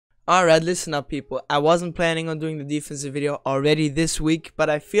Alright, listen up people. I wasn't planning on doing the defensive video already this week, but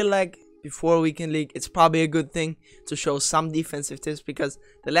I feel like before Weekend League it's probably a good thing to show some defensive tips, because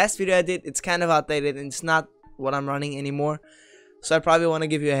the last video I did, it's kind of outdated and it's not what I'm running anymore. So I probably want to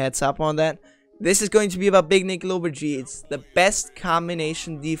give you a heads up on that. This is going to be about Big Nickel over G. It's the best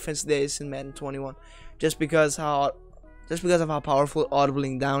combination defense there is in Madden 21. Just because of how powerful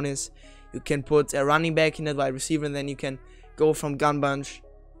audibling down is. You can put a running back in a wide receiver, and then you can go from gun bunch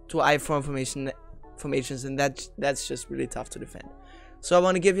to I-4 formations, and that's just really tough to defend. So I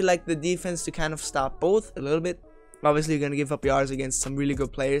want to give you like the defense to kind of stop both a little bit. Obviously, you're going to give up yards against some really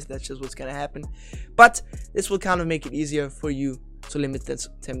good players. That's just what's going to happen. But this will kind of make it easier for you to limit them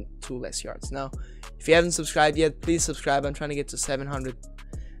to less yards. Now, if you haven't subscribed yet, please subscribe. I'm trying to get to 700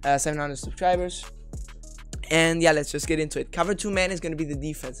 subscribers. And yeah, let's just get into it. Cover 2 man is going to be the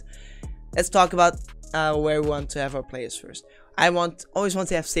defense. Let's talk about where we want to have our players first. I always want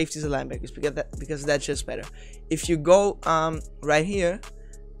to have safeties and linebackers because that's just better. If you go right here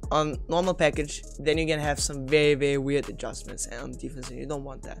on normal package, then you're gonna have some very weird adjustments on defense, and you don't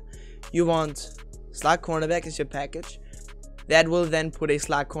want that. You want slot cornerback as your package. That will then put a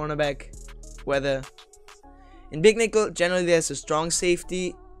slot cornerback, whether in Big Nickel generally there's a strong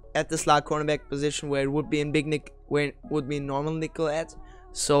safety at the slot cornerback position where it would be in Big Nickel, where it would be in normal nickel at.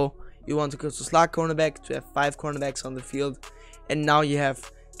 So you want to go to slot cornerback to have 5 cornerbacks on the field, and now you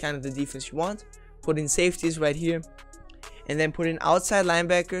have kind of the defense you want. Put in safeties right here, and then put in outside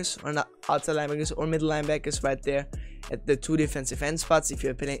linebackers, or not outside linebackers, or middle linebackers right there at the 2 defensive end spots. If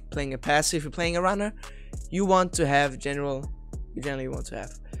you're playing a passer, if you're playing a runner, you want to have you generally want to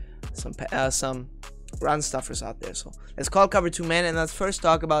have some run stuffers out there. So let's call cover 2 man, and let's first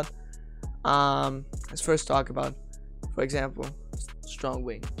talk about for example, strong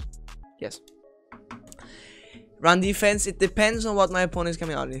wing. Yes. Run defense, it depends on what my opponent is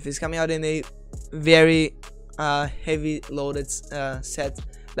coming out in. If he's coming out in a very heavy loaded set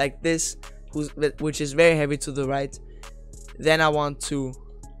like this, which is very heavy to the right, then I want to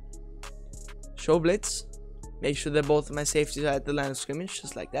show blitz, make sure that both of my safeties are at the line of scrimmage,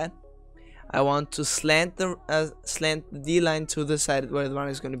 just like that. I want to slant the D line to the side where the runner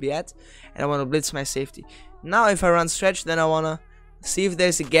is going to be at, and I want to blitz my safety. Now if I run stretch, then I want to see if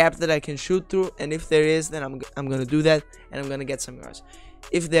there's a gap that I can shoot through, and if there is, then I'm gonna do that, and I'm gonna get some yards.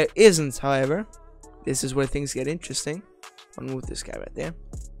 If there isn't, however, this is where things get interesting. I'll move this guy right there.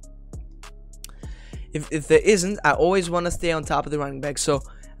 If there isn't, I always want to stay on top of the running back, so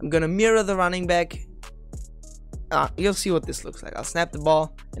I'm gonna mirror the running back. You'll see what this looks like. I'll snap the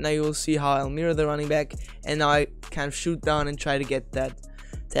ball, and now you will see how I'll mirror the running back, and now I kind of shoot down and try to get that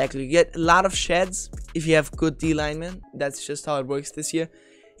tackle. You get a lot of sheds if you have good D linemen. That's just how it works this year.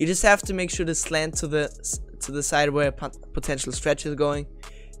 You just have to make sure to slant to the side where a potential stretch is going,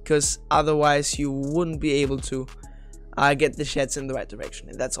 because otherwise you wouldn't be able to get the sheds in the right direction,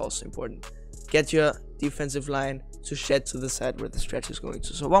 and that's also important. Get your defensive line to shed to the side where the stretch is going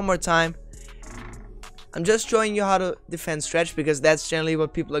to. So one more time, I'm just showing you how to defend stretch, because that's generally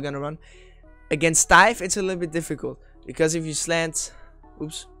what people are gonna run. Against dive, it's a little bit difficult, because if you slant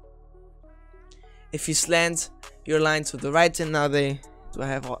if you slant your line to the right, and now do I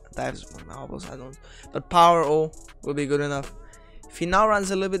have dives on my elbows? I don't, but power O will be good enough. If he now runs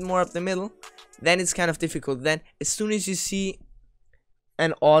a little bit more up the middle, then it's kind of difficult. Then as soon as you see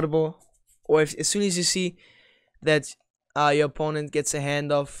an audible, or as soon as you see that your opponent gets a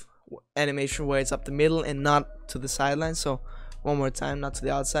handoff animation where it's up the middle and not to the sideline, so one more time, not to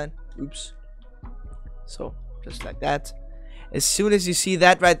the outside, so just like that. As soon as you see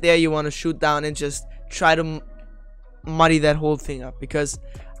that right there, you want to shoot down and just try to muddy that whole thing up, because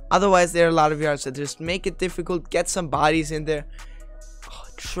otherwise there are a lot of yards. So just make it difficult, get some bodies in there,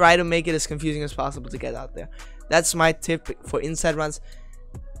 try to make it as confusing as possible to get out there. That's my tip for inside runs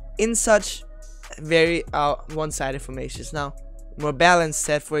in such very one-sided formations. Now, more balanced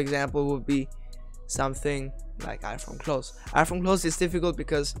set, for example, would be something like I from close. I from close is difficult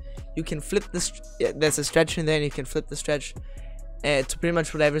because you can flip there's a stretch in there, and you can flip the stretch to pretty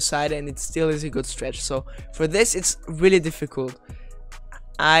much whatever side, and it still is a good stretch. So for this, it's really difficult.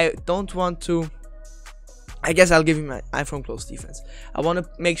 I don't want to, I guess I'll give you my I from close defense. I want to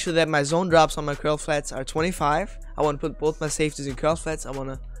make sure that my zone drops on my curl flats are 25. I want to put both my safeties in curl flats. I want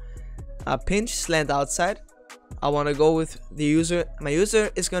to pinch, slant outside. I want to go with the user. My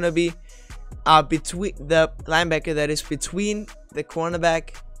user is going to be between the linebacker that is between the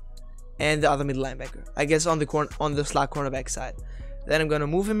cornerback and the other middle linebacker, I guess on the slot cornerback side. Then I'm gonna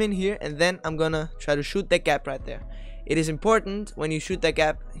move him in here, and then I'm gonna try to shoot that gap right there. It is important when you shoot that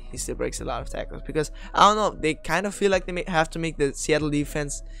gap. He still breaks a lot of tackles, because I don't know, they kind of feel like they have to make the Seattle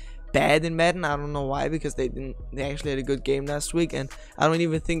defense bad in Madden. I don't know why, because they actually had a good game last week, and I don't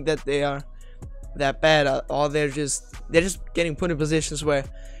even think that they are that bad. All they're just getting put in positions where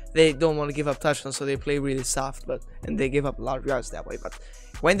they don't want to give up touchdowns, so they play really soft, and they give up a lot of yards that way. But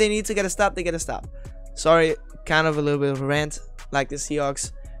when they need to get a stop, they get a stop. Sorry, kind of a little bit of a rant like the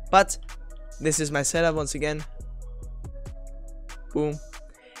Seahawks, but this is my setup once again. Boom.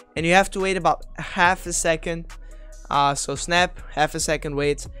 And you have to wait about half a second. So snap, half a second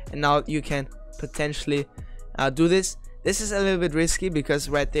wait, and now you can potentially do this. This is a little bit risky because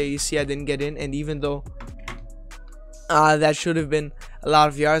right there you see I didn't get in, and even though that should have been a lot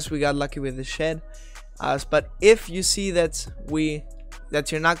of yards, we got lucky with the shed. But if you see that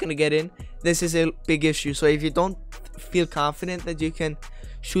you're not gonna get in, this is a big issue. So if you don't feel confident that you can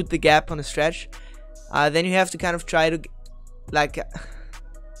shoot the gap on a stretch, then you have to kind of try to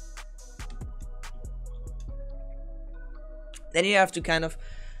then you have to kind of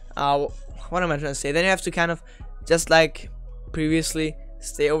what am I trying to say? Then you have to kind of, just like previously,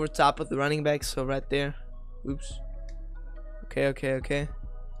 stay over top of the running back. So right there, oops. Okay. You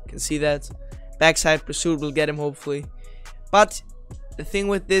can see that backside pursuit will get him hopefully. But the thing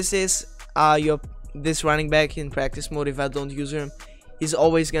with this is, this running back in practice mode, if I don't use him, he's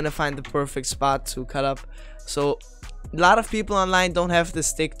always gonna find the perfect spot to cut up. So a lot of people online don't have the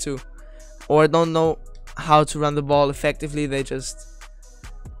stick to, or don't know how to run the ball effectively. They just,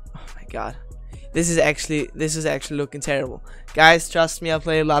 oh my god, this is actually looking terrible, guys. Trust me, I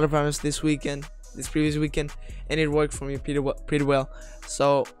played a lot of runners this previous weekend, and it worked for me pretty well.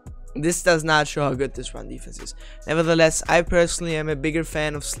 So this does not show how good this run defense is. Nevertheless, I personally am a bigger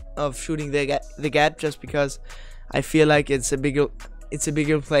fan of shooting the gap, just because I feel like it's a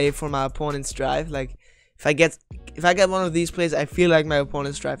bigger play for my opponent's drive. Like if I get one of these plays, I feel like my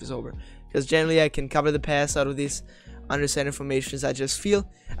opponent's drive is over, because generally I can cover the pass out of these under center formations. I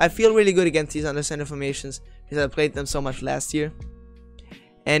feel really good against these under center formations because I played them so much last year.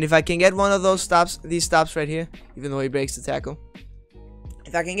 And if I can get one of those stops, these stops right here, even though he breaks the tackle,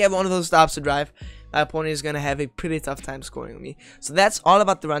 if I can get one of those stops to drive, my opponent is going to have a pretty tough time scoring on me. So that's all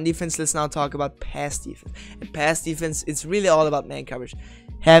about the run defense. Let's now talk about pass defense. And pass defense, it's really all about man coverage.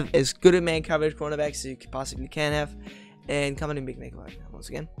 Have as good a man coverage cornerbacks as you possibly can have, and come out in big nickel once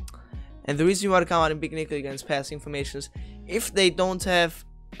again. And the reason you want to come out in big nickel against passing formations, if they don't have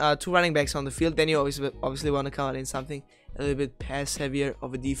two running backs on the field, then you obviously want to come out in something a little bit pass heavier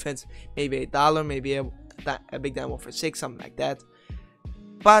of a defense, maybe $1, maybe a big dime for 6, something like that.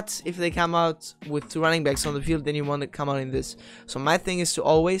 But if they come out with two running backs on the field, then you want to come out in this. So my thing is to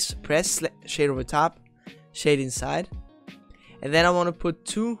always press shade over top, shade inside, and then I want to put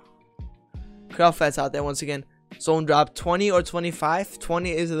two curl flats out there once again. Zone drop 20 or 25.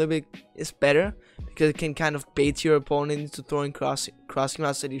 20 is a little bit better because it can kind of bait your opponent into throwing crossing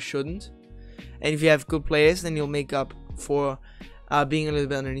routes that you shouldn't. And if you have good players, then you'll make up for being a little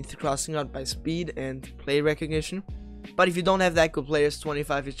bit underneath the crossing route by speed and play recognition. But if you don't have that good players,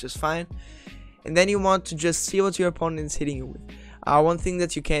 25 is just fine. And then you want to just see what your opponent is hitting you with. One thing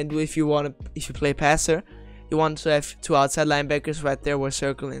that you can do if you play passer, you want to have two outside linebackers right there where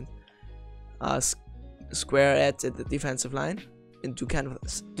circle and square at the defensive line, and to kind of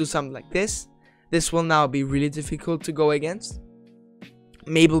do something like this. This will now be really difficult to go against.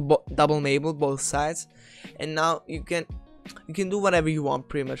 Double Mabel both sides, and now you can do whatever you want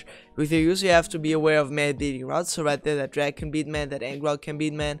pretty much. With your user, you have to be aware of man beating routes. So right there, that drag can beat man, that angle route can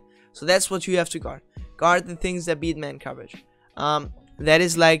beat man. So that's what you have to guard. Guard the things that beat man coverage. That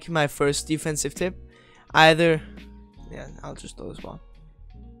is like my first defensive tip. I'll just throw this ball.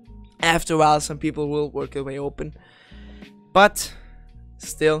 After a while, some people will work their way open, but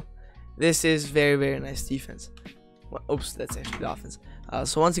still, this is very, very nice defense. Well, oops, that's actually the offense.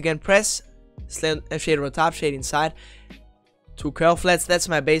 So once again, press, shade over top, shade inside, two curl flats. That's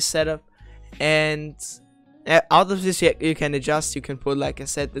my base setup, and out of this you can adjust. You can put, like I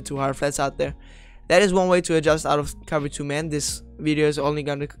said, the two hard flats out there. That is one way to adjust out of cover 2 man. This video is only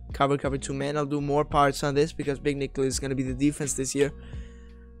going to cover 2 man. I'll do more parts on this because big nickel is going to be the defense this year.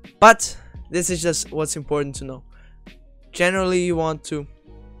 But this is just what's important to know. Generally, you want to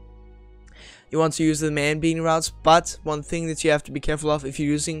use the man beating routes, but one thing that you have to be careful of, if you're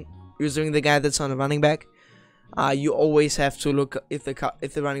using the guy that's on the running back, you always have to look if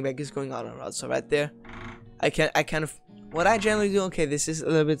the running back is going out on route. So right there, what I generally do. Okay, this is a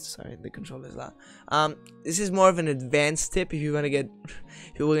little bit, sorry, the controller is loud. This is more of an advanced tip. If you want to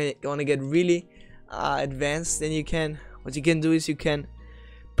get really advanced, then what you can do is you can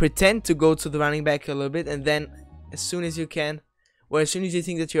pretend to go to the running back a little bit, and then as soon as you think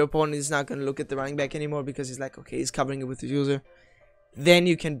that your opponent is not going to look at the running back anymore because he's like, okay, he's covering it with his user, then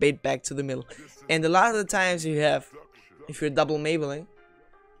you can bait back to the middle. And a lot of the times you have, if you're double mabling,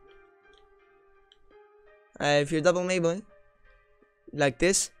 like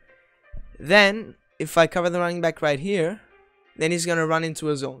this, then if I cover the running back right here, then he's gonna run into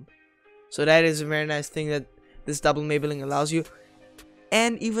a zone. So that is a very nice thing that this double mabling allows you.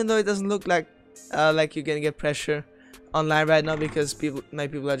 And even though it doesn't look like you're gonna get pressure online right now, because my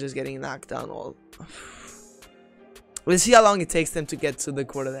people are just getting knocked down all. We'll see how long it takes them to get to the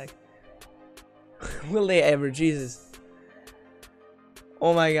quarterback. Will they ever? Jesus.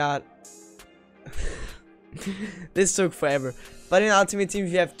 Oh my god. This took forever. But in Ultimate Team,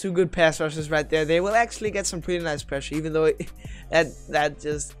 if you have two good pass rushers right there, they will actually get some pretty nice pressure. Even though that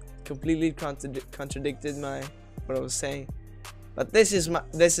just completely contradicted what I was saying. But this is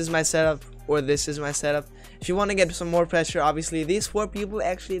my setup, or this is my setup. If you want to get some more pressure, obviously these 4 people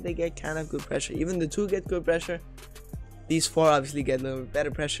actually they get kind of good pressure. Even the 2 get good pressure. These 4 obviously get a little bit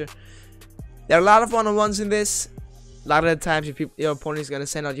better pressure. There are a lot of one-on-ones in this. A lot of the times your opponent is gonna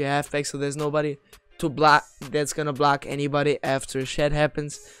send out your halfback, so there's nobody to block that's gonna block anybody after a shed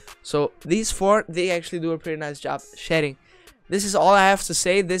happens. So these 4, they actually do a pretty nice job shedding. This is all I have to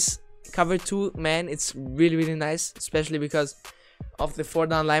say. This cover 2 man, it's really nice, especially because of the 4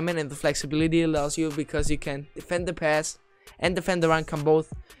 down linemen, and the flexibility it allows you, because you can defend the pass and defend the run,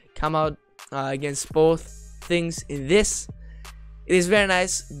 come out against both things in this. It is very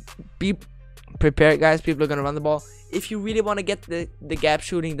nice. Be prepared, guys. People are gonna run the ball. If you really want to get the gap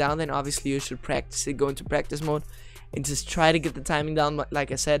shooting down, then obviously you should practice it. Go into practice mode and just try to get the timing down.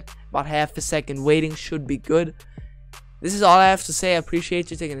 Like I said, about half a second waiting should be good. This is all I have to say. I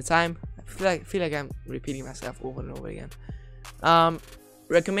appreciate you taking the time. I feel like I'm repeating myself over and over again.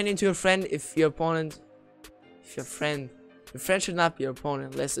 Recommending to your friend if your friend should not be your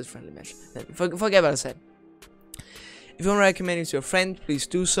opponent unless it's friendly match. Then forget what I said. If you want to recommend it to your friend, please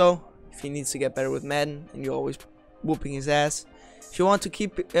do so. If he needs to get better with Madden and you're always whooping his ass. If you want to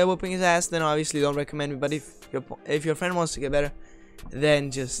keep whooping his ass, then obviously don't recommend me. But if your friend wants to get better,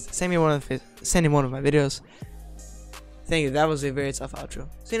 then just send him one of my videos. Thank you. That was a very tough outro.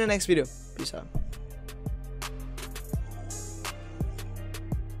 See you in the next video. Peace out.